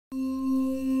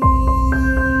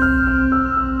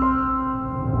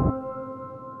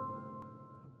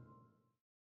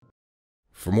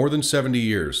For more than 70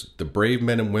 years, the brave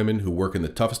men and women who work in the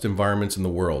toughest environments in the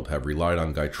world have relied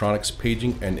on GAI-Tronics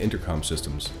paging and intercom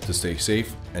systems to stay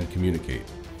safe and communicate.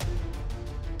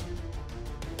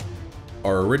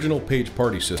 Our original page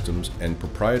party systems and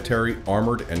proprietary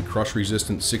armored and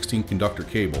crush-resistant 16-conductor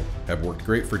cable have worked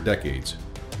great for decades,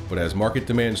 but as market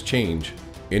demands change,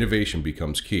 innovation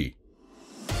becomes key.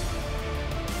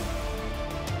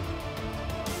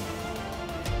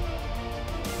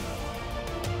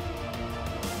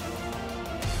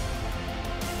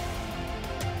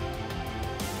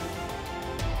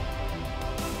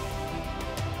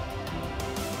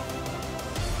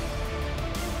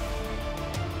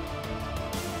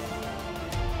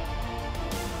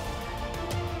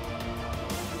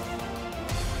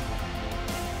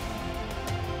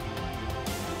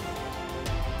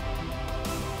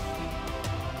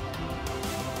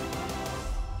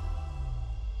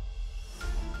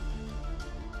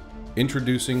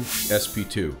 Introducing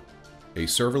SP2, a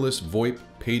serverless VoIP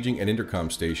paging and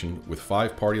intercom station with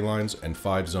 5 party lines and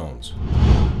 5 zones.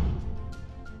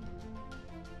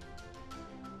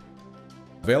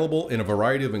 Available in a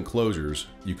variety of enclosures,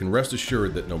 you can rest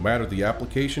assured that no matter the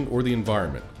application or the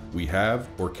environment, we have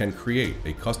or can create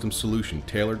a custom solution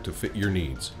tailored to fit your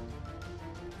needs.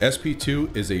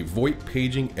 SP2 is a VoIP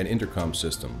paging and intercom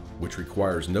system, which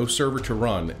requires no server to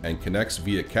run and connects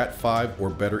via Cat5 or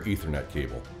better Ethernet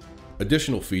cable.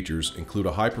 Additional features include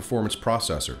a high-performance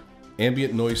processor,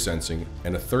 ambient noise sensing,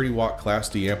 and a 30-watt Class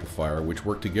D amplifier which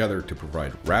work together to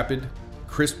provide rapid,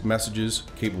 crisp messages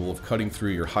capable of cutting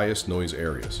through your highest noise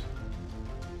areas.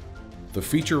 The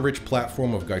feature-rich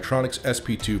platform of GAI-Tronics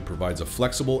SP2 provides a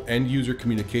flexible end-user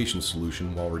communication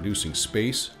solution while reducing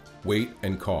space, weight,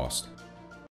 and cost.